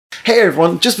Hey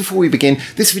everyone, just before we begin,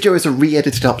 this video is a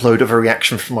re-edited upload of a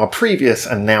reaction from our previous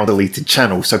and now deleted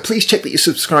channel, so please check that you're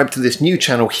subscribed to this new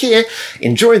channel here,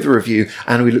 enjoy the review,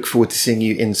 and we look forward to seeing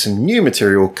you in some new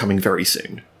material coming very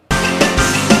soon.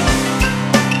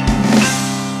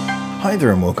 Hi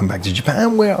there and welcome back to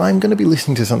Japan, where I'm going to be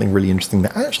listening to something really interesting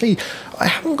that actually I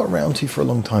haven't got around to for a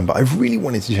long time, but I've really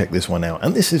wanted to check this one out,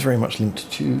 and this is very much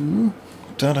linked to...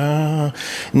 ta-da!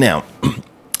 Now,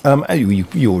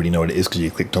 you already know what it is because you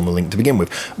clicked on the link to begin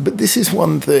with, but this is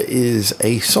one that is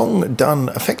a song done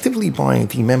effectively by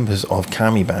the members of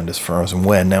Kami Band as far as I'm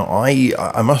aware. Now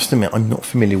I must admit I'm not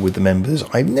familiar with the members.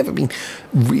 I've never been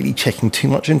really checking too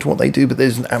much into what they do, but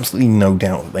there's absolutely no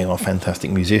doubt that they are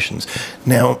fantastic musicians.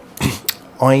 Now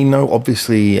I know,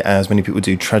 obviously, as many people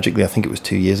do, tragically, I think it was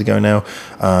 2 years ago now,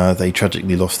 they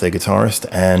tragically lost their guitarist.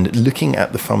 And looking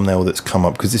at the thumbnail that's come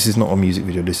up, because this is not a music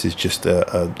video, this is just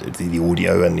the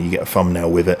audio, and you get a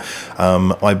thumbnail with it.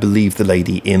 I believe the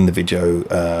lady in the video,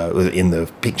 in the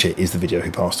picture, is the video who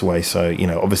passed away. So, you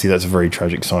know, obviously that's a very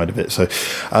tragic side of it. So,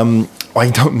 I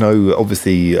don't know,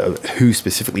 obviously, who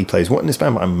specifically plays what in this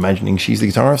band, but I'm imagining she's the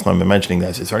guitarist, and I'm imagining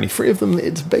that it's only three of them.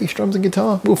 It's bass, drums, and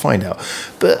guitar. We'll find out.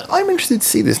 But I'm interested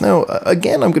to see this. Now,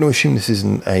 again, I'm going to assume this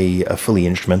isn't a fully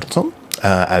instrumental song,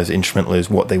 as instrumental is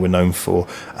what they were known for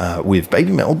with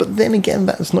BABYMETAL, but then again,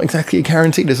 that's not exactly a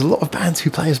guarantee. There's a lot of bands who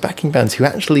play as backing bands who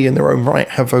actually, in their own right,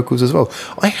 have vocals as well.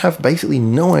 I have basically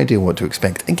no idea what to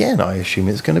expect. Again, I assume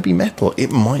it's going to be metal.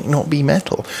 It might not be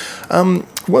metal.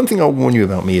 One thing I'll warn you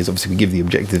about me is, obviously, we give the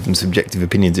objective and subjective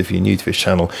opinions. If you're new to this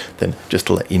channel, then just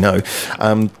to let you know,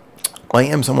 I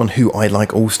am someone who I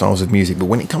like all styles of music, but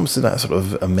when it comes to that sort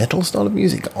of a metal style of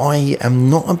music, I am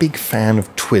not a big fan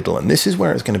of twiddle, and this is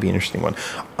where it's going to be an interesting one.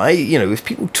 You know, if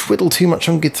people twiddle too much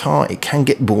on guitar, it can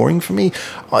get boring for me.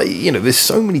 You know, there's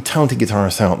so many talented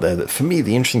guitarists out there that for me,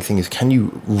 the interesting thing is, can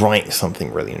you write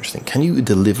something really interesting? Can you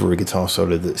deliver a guitar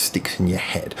solo that sticks in your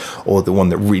head, or the one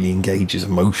that really engages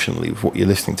emotionally with what you're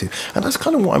listening to? And that's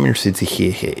kind of what I'm interested to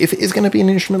hear here. If it is going to be an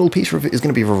instrumental piece, or if it is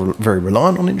going to be very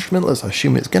reliant on instrumental, as I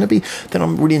assume it's going to be, then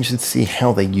I'm really interested to see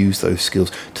how they use those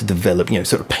skills to develop, you know,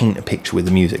 sort of paint a picture with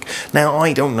the music. Now,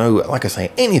 I don't know, like I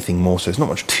say, anything more, so it's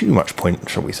not too much point,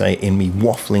 shall we say, in me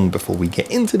waffling before we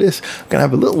get into this. I'm going to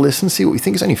have a little listen, see what we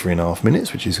think. It's only 3.5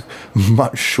 minutes, which is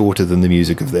much shorter than the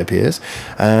music of their peers,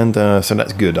 and so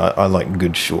that's good. I like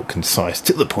good, short, concise,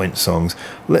 to the point songs.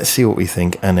 Let's see what we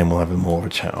think, and then we'll have more of a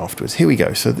chat afterwards. Here we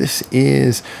go. So this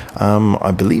is, I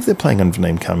believe they're playing under the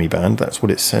name Kami Band. That's what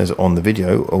it says on the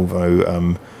video,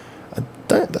 although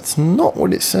that's not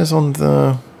what it says on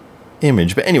the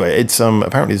image. But anyway, it's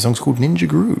apparently the song's called Ninja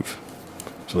Groove.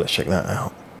 So let's check that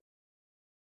out.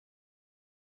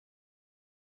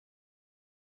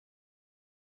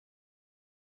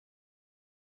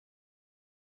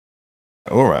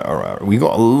 All right. We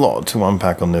got a lot to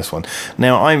unpack on this one.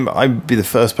 Now, I'd be the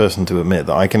first person to admit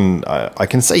that I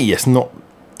can say yes, not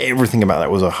everything about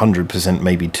that was 100%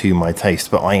 maybe to my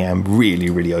taste, but I am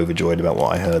really overjoyed about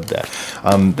what I heard there.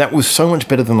 That was so much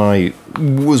better than I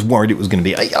was worried it was going to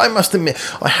be. I must admit,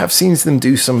 I have seen them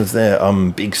do some of their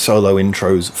big solo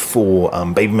intros for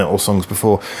BABYMETAL songs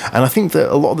before, and I think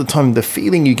that a lot of the time the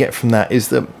feeling you get from that is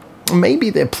that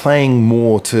maybe they're playing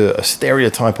more to a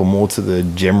stereotype or more to the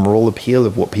general appeal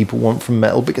of what people want from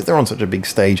metal, because they're on such a big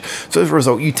stage. So as a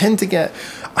result, you tend to get,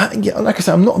 yeah, like I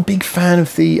said, I'm not a big fan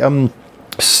of the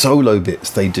solo bits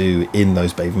they do in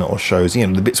those BABYMETAL shows. You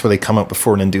know, the bits where they come up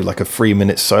before and then do like a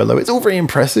 3-minute solo. It's all very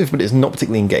impressive, but it's not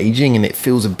particularly engaging, and it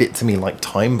feels a bit to me like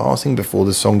time passing before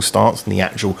the song starts and the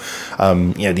actual,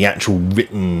 you know, the actual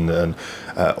written and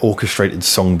orchestrated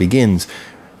song begins.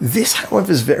 This,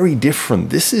 however, is very different.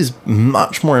 This is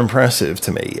much more impressive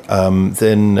to me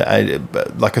than,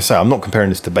 like I say, I'm not comparing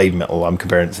this to BABYMETAL, I'm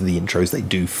comparing it to the intros they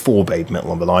do for BABYMETAL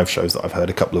on the live shows that I've heard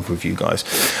a couple of with you guys.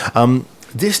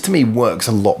 This, to me, works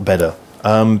a lot better,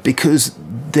 because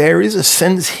there is a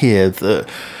sense here that,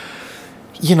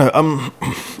 you know,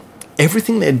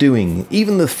 everything they're doing,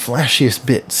 even the flashiest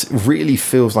bits, really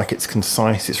feels like it's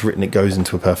concise, it's written, it goes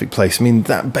into a perfect place. I mean,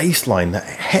 that bass line, that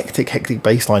hectic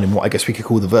bass line in what I guess we could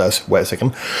call the verse. Wait a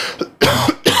second.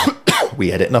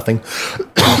 We edit nothing.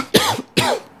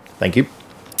 Thank you.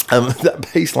 That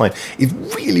bass line is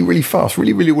really fast,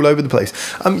 really all over the place.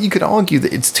 You could argue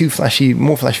that it's too flashy,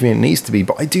 more flashy than it needs to be,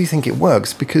 but I do think it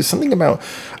works, because something about,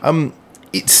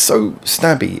 it's so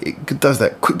stabby, it does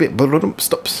that quick bit,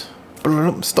 stops.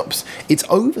 It's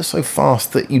over so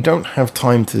fast that you don't have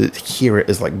time to hear it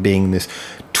as like being this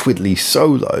twiddly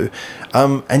solo,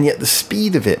 and yet the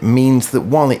speed of it means that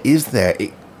while it is there,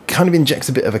 it kind of injects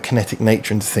a bit of a kinetic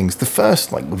nature into things. The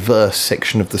first like verse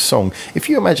section of the song, if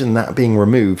you imagine that being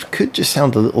removed, could just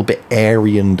sound a little bit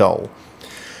airy and dull.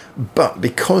 But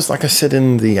because, like I said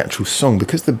in the actual song,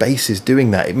 because the bass is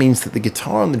doing that, it means that the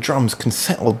guitar and the drums can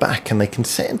settle back and they can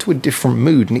set into a different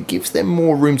mood, and it gives them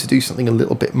more room to do something a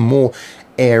little bit more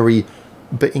airy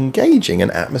but engaging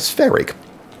and atmospheric.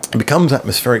 It becomes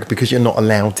atmospheric because you're not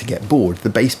allowed to get bored. The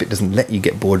bass bit doesn't let you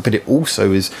get bored, but it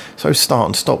also is so start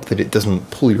and stop that it doesn't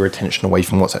pull your attention away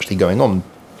from what's actually going on.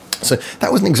 So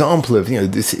that was an example of,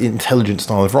 this intelligent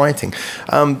style of writing.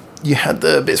 You had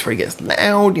the bits where it gets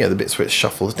loud, the bits where it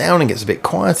shuffles down and gets a bit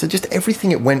quieter. Just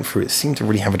everything it went through, it seemed to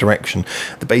really have a direction.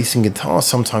 The bass and guitar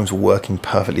sometimes were working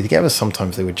perfectly together.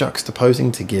 Sometimes they were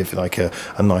juxtaposing to give like a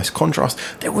nice contrast.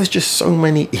 There was just so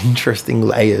many interesting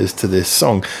layers to this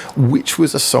song, which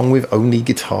was a song with only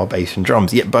guitar, bass and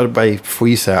drums. Yet, by the way, before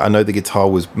you say it, I know the guitar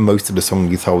was, most of the song,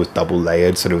 the guitar was double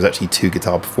layered. So there was actually 2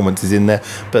 guitar performances in there,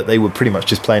 but they were pretty much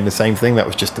just playing the same thing. That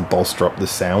was just to bolster up the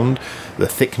sound, the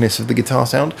thickness of the guitar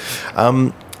sound.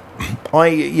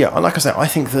 Like I said, I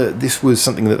think that this was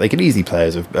something that they could easily play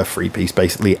as a 3-piece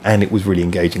basically, and it was really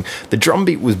engaging. The drum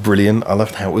beat was brilliant. I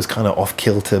loved how it was kind of off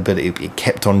kilter, but it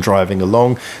kept on driving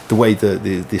along. The way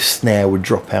the snare would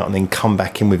drop out and then come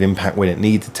back in with impact when it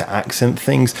needed to accent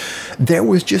things. There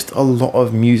was just a lot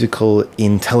of musical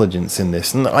intelligence in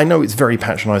this, and I know it's very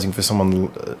patronizing for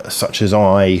someone such as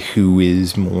I, who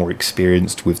is more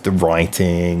experienced with the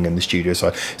writing and the studio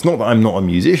side. It's not that I'm not a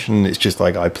musician, it's just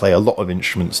like I play a lot of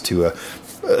instruments to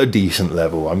a decent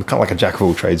level. I'm kind of like a jack of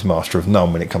all trades, master of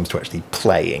none when it comes to actually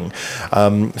playing.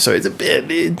 So it's a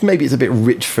bit, maybe it's a bit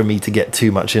rich for me to get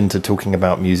too much into talking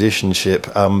about musicianship.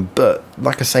 But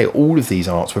like I say, all of these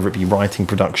arts, whether it be writing,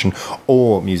 production,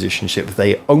 or musicianship,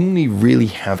 they only really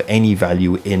have any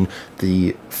value in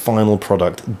the final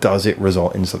product. Does it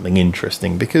result in something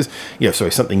interesting? Because,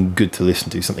 something good to listen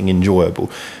to, something enjoyable.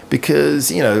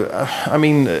 Because, I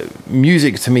mean,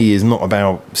 music to me is not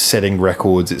about setting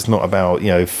records. It's not about,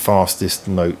 fastest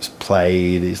notes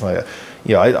played. It's like,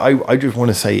 I just want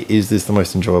to say, is this the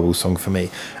most enjoyable song for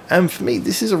me? And for me,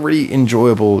 this is a really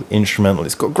enjoyable instrumental.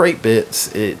 It's got great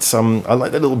bits. It's I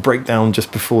like that little breakdown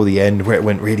just before the end where it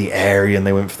went really airy and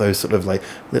they went for those sort of like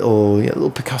little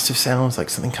percussive sounds, like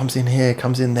something comes in here,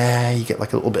 comes in there. You get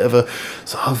like a little bit of a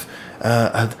sort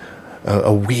of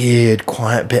a weird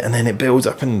quiet bit, and then it builds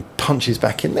up and punches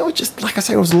back in. There was just, like I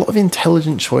say, there was a lot of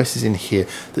intelligent choices in here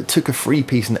that took a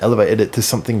 3-piece and elevated it to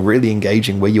something really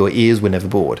engaging where your ears were never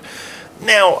bored.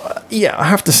 Now, I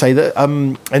have to say that,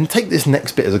 and take this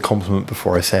next bit as a compliment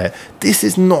before I say it, this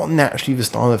is not naturally the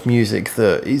style of music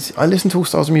that is, I listen to all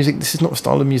styles of music, this is not the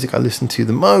style of music I listen to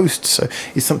the most, so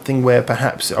it's something where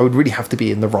perhaps I would really have to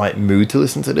be in the right mood to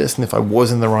listen to this, and if I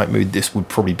was in the right mood, this would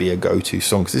probably be a go-to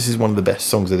song, because this is one of the best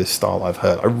songs of this style I've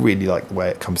heard. I really like the way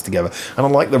it comes together, and I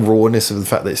like the rawness of the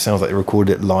fact that it sounds like they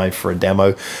recorded it live for a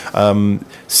demo.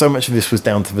 So much of this was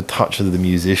down to the touch of the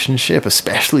musicianship,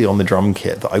 especially on the drum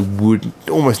kit, that I would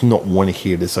almost not want to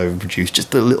hear this overproduced.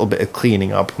 Just a little bit of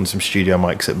cleaning up on some studio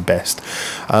mics at best.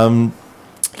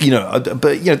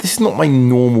 This is not my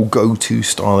normal go-to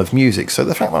style of music, so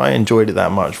the fact that I enjoyed it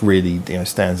that much really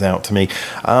stands out to me.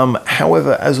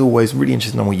 However, as always, really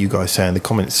interested in what you guys say in the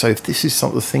comments. So if this is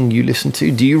something you listen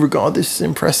to, do you regard this as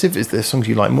impressive? Is there songs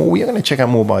you like more? We are going to check out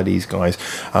more by these guys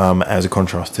as a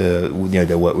contrast to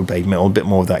their work with BABYMETAL, a bit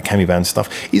more of that Cami Band stuff.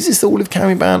 Is this all of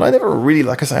Cami Band? I never really,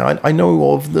 like I say, I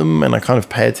know of them and I kind of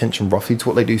pay attention roughly to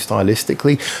what they do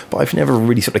stylistically, but I've never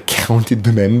really sort of counted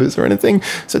the members or anything.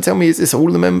 So tell me, is this all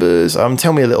of the members?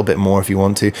 Tell me a little bit more if you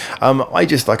want to. I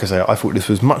just, like I say, I thought this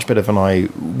was much better than I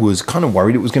was kind of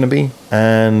worried it was going to be,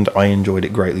 and I enjoyed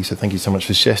it greatly. So thank you so much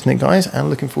for suggesting it, guys, and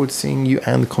looking forward to seeing you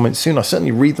and the comments soon. I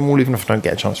certainly read them all, even if I don't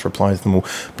get a chance to reply to them all,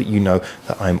 but you know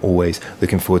that I'm always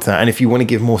looking forward to that. And if you want to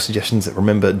give more suggestions,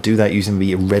 remember, do that using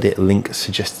the Reddit link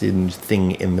suggested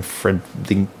thing in the thread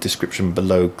link description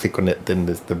below. Click on it, then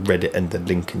there's the Reddit and the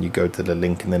link, and you go to the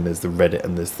link, and then there's the Reddit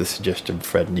and there's the suggestion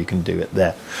thread, and you can do it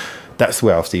there. That's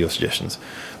where I'll see your suggestions.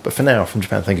 But for now, from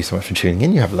Japan, thank you so much for tuning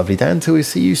in. You have a lovely day. Until we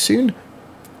see you soon.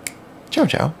 Ciao,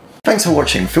 ciao. Thanks for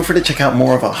watching. Feel free to check out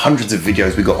more of our hundreds of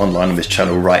videos we got online on this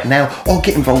channel right now, or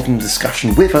get involved in the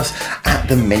discussion with us at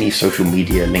the many social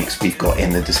media links we've got in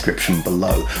the description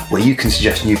below, where you can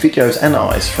suggest new videos and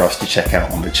artists for us to check out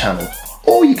on the channel.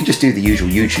 Or you can just do the usual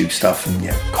YouTube stuff and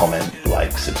comment,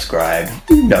 like, subscribe.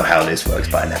 You know how this works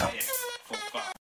by now.